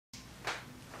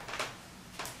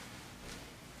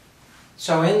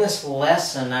So in this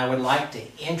lesson, I would like to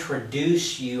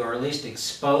introduce you, or at least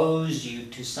expose you,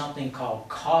 to something called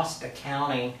cost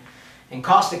accounting. And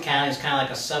cost accounting is kind of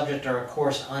like a subject or a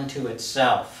course unto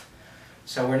itself.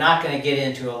 So we're not going to get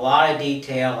into a lot of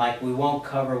detail, like we won't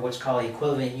cover what's called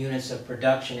equivalent units of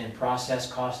production and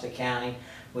process cost accounting.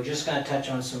 We're just going to touch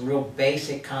on some real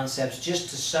basic concepts just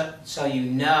to so you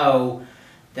know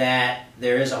that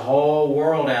there is a whole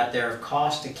world out there of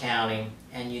cost accounting,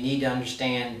 and you need to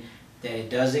understand that it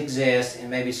does exist, and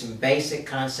maybe some basic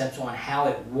concepts on how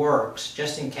it works,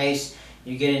 just in case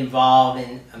you get involved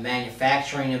in a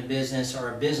manufacturing of business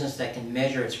or a business that can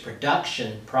measure its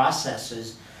production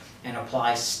processes and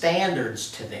apply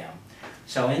standards to them.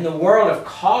 So in the world of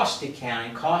cost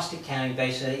accounting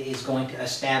basically is going to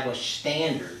establish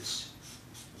standards.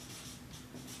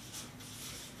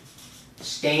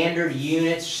 Standard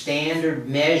units, standard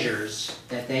measures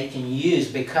that they can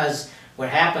use, because what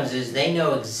happens is they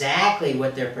know exactly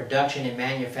what their production and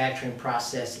manufacturing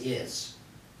process is.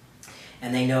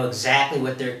 And they know exactly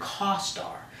what their costs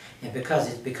are. And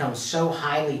because it becomes so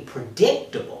highly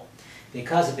predictable, they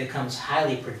can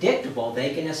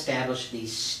establish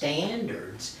these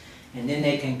standards, and then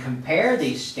they can compare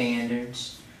these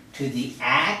standards to the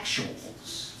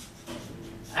actuals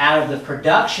out of the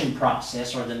production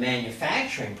process or the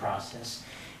manufacturing process.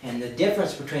 And the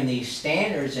difference between these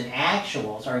standards and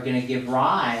actuals are going to give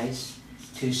rise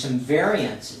to some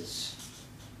variances.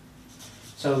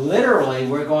 So literally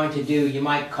we're going to do, you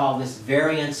might call this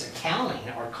variance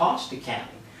accounting or cost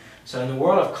accounting. So in the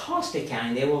world of cost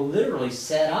accounting, they will literally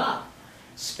set up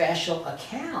special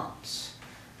accounts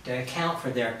to account for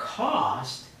their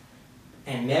cost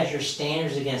and measure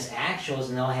standards against actuals,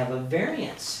 and they'll have a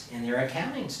variance in their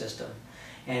accounting system.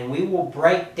 And we will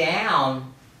break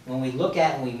down, when we look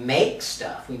at and we make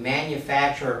stuff, we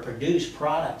manufacture or produce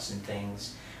products and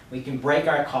things, we can break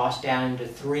our costs down into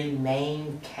three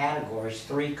main categories,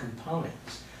 three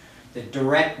components. The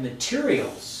direct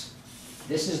materials.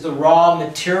 This is the raw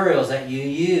materials that you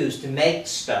use to make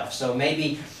stuff. So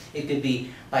maybe it could be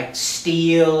like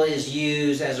steel is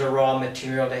used as a raw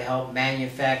material to help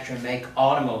manufacture and make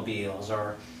automobiles,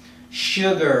 or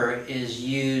sugar is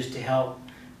used to help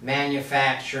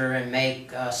manufacture and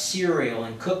make cereal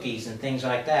and cookies and things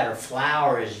like that, or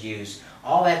flour is used.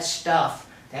 All that stuff,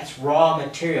 that's raw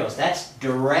materials. That's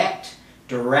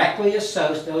directly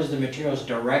associated, those are the materials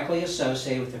directly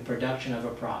associated with the production of a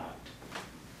product.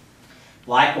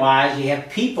 Likewise, you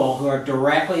have people who are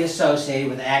directly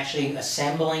associated with actually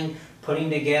assembling,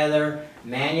 putting together,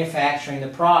 manufacturing the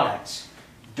products.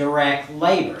 Direct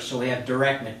labor. So we have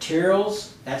direct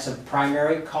materials. That's a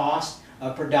primary cost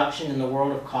of production in the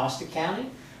world of cost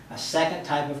accounting. A second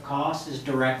type of cost is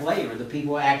direct labor. The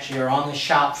people who actually are on the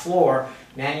shop floor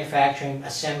manufacturing,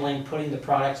 assembling, putting the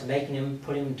products, making them,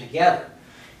 putting them together.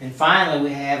 And finally,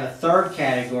 we have a third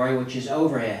category, which is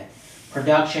overhead.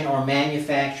 Production or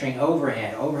manufacturing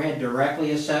overhead. Overhead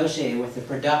directly associated with the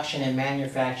production and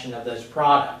manufacturing of those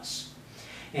products.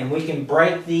 And we can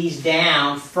break these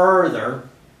down further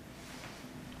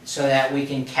so that we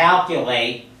can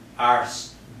calculate our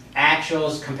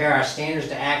actuals, compare our standards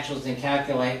to actuals, and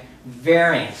calculate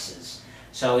variances.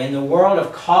 So in the world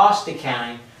of cost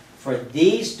accounting, for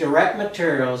these direct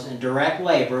materials and direct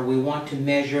labor, we want to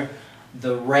measure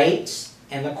the rates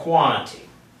and the quantity.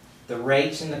 The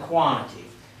rates and the quantity.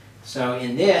 So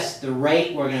in this, the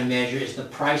rate we're going to measure is the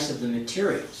price of the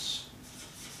materials.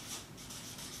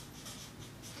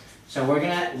 So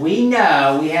we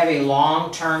know we have a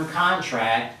long-term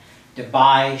contract to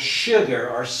buy sugar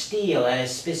or steel at a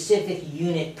specific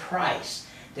unit price.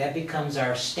 That becomes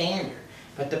our standard.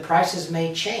 But the prices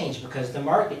may change because the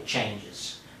market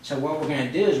changes. So what we're going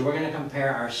to do is we're going to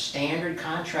compare our standard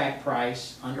contract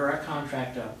price under our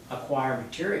contract to acquire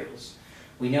materials.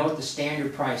 We know what the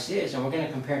standard price is, and we're going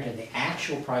to compare it to the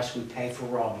actual price we pay for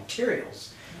raw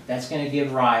materials. That's going to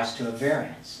give rise to a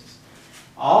variance.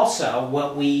 Also,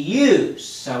 what we use.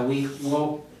 So we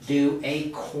will do a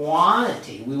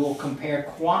quantity. We will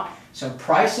compare so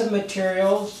price of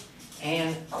materials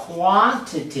and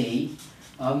quantity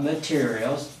of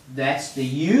materials. That's the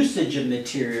usage of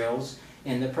materials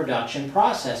in the production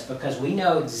process, because we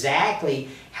know exactly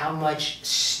how much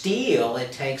steel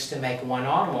it takes to make one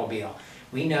automobile.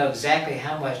 We know exactly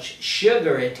how much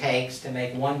sugar it takes to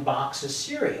make one box of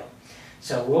cereal.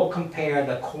 So we'll compare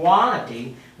the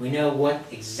quantity. We know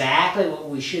exactly what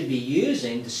we should be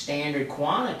using, the standard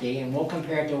quantity, and we'll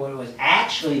compare it to what was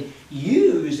actually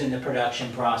used in the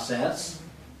production process.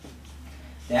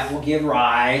 That will give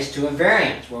rise to a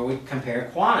variance where we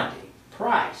compare quantity,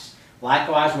 price.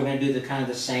 Likewise, we're going to do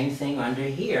the same thing under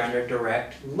here, under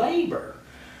direct labor.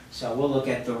 So we'll look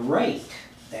at the rate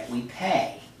that we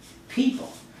pay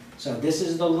people. So this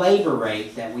is the labor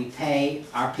rate that we pay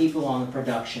our people on the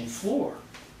production floor.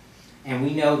 And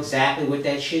we know exactly what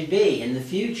that should be in the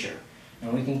future.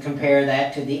 And we can compare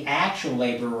that to the actual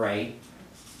labor rate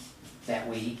that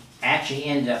we actually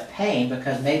end up paying,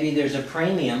 because maybe there's a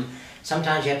premium.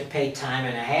 Sometimes you have to pay time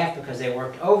and a half because they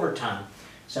worked overtime.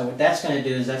 So what that's going to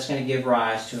do is that's going to give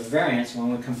rise to a variance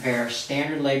when we compare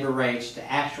standard labor rates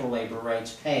to actual labor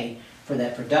rates paid for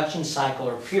that production cycle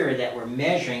or period that we're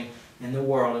measuring in the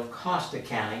world of cost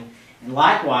accounting. And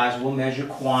likewise, we'll measure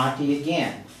quantity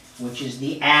again, which is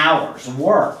the hours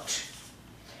worked.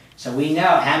 So we know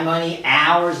how many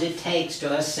hours it takes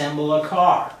to assemble a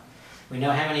car. We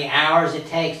know how many hours it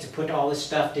takes to put all this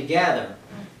stuff together.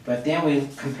 But then we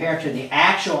compare to the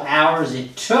actual hours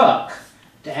it took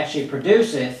to actually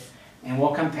produce it, and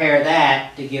we'll compare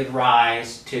that to give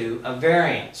rise to a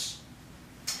variance.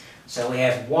 So we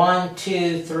have 1,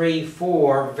 2, 3,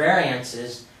 4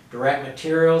 variances: direct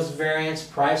materials variance,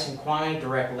 price and quantity,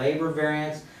 direct labor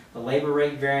variance, the labor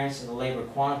rate variance, and the labor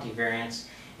quantity variance.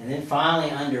 And then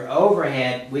finally, under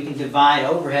overhead, we can divide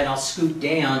overhead. I'll scoot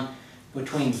down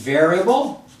between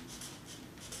variable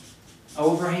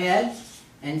overhead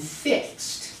and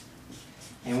fixed.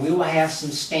 And we will have some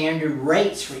standard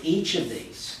rates for each of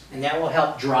these. And that will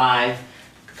help drive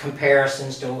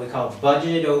comparisons to what we call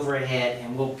budgeted overhead,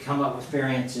 and we'll come up with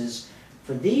variances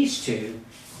for these two.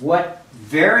 What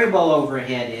variable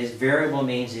overhead is, variable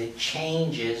means it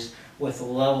changes with the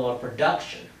level of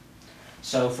production.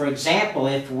 So for example,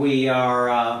 if we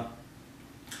are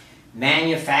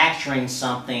manufacturing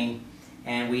something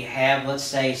and we have, let's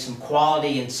say, some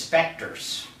quality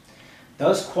inspectors.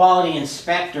 Those quality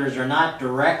inspectors are not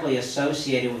directly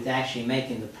associated with actually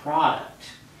making the product.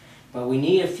 But we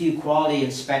need a few quality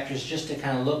inspectors just to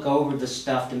kind of look over the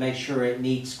stuff to make sure it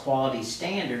meets quality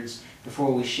standards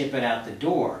before we ship it out the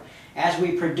door. As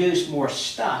we produce more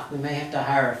stuff, we may have to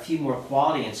hire a few more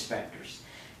quality inspectors.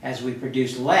 As we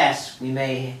produce less, we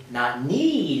may not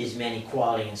need as many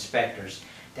quality inspectors.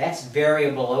 That's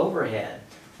variable overhead.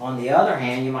 On the other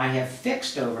hand, you might have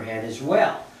fixed overhead as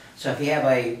well. So if you have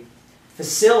a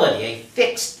facility,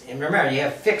 and remember, you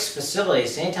have fixed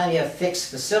facilities. So anytime you have fixed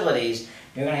facilities,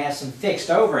 you're going to have some fixed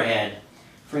overhead.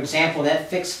 For example, that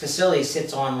fixed facility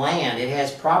sits on land. It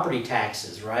has property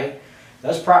taxes, right?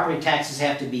 Those property taxes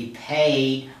have to be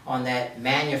paid on that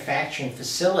manufacturing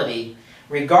facility,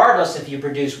 regardless if you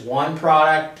produce one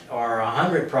product or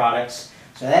 100 products.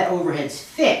 So that overhead's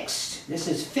fixed. This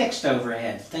is fixed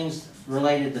overhead. Things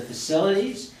related to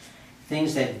facilities,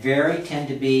 things that vary tend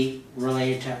to be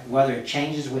related to whether it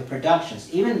changes with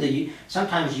productions.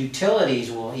 Sometimes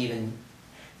utilities will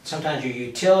sometimes your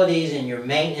utilities and your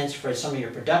maintenance for some of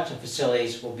your production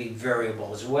facilities will be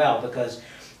variable as well, because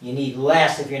you need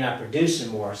less if you're not producing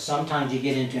more. Sometimes you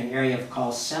get into an area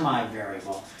called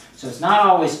semi-variable. So it's not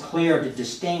always clear to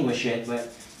distinguish it,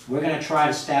 but we're going to try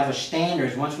to establish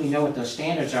standards. Once we know what those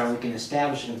standards are, we can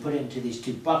establish and put it into these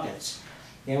two buckets.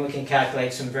 Then we can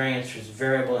calculate some variance for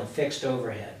variable and fixed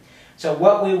overhead. So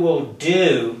what we will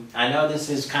do, I know this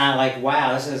is kind of like,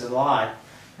 wow, this is a lot,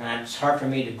 and it's hard for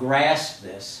me to grasp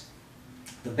this.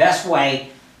 The best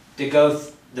way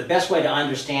to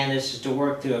understand this is to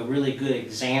work through a really good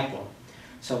example.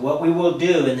 So what we will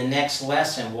do in the next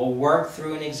lesson, we'll work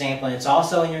through an example, and it's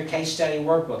also in your case study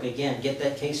workbook. Again, get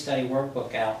that case study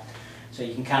workbook out so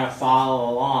you can kind of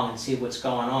follow along and see what's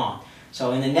going on.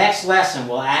 So in the next lesson,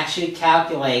 we'll actually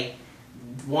calculate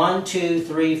 1, 2,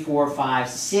 3, 4, 5,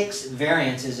 6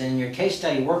 variances. In your case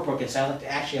study workbook, it's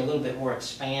actually a little bit more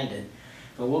expanded.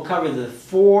 But we'll cover the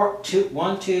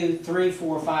 1, 2, 3,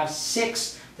 4, 5,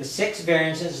 6, the 6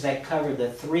 variances that cover the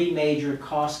 3 major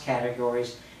cost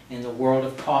categories in the world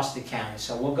of cost accounting.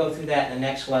 So we'll go through that in the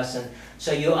next lesson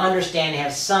so you'll understand and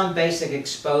have some basic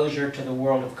exposure to the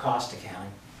world of cost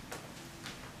accounting.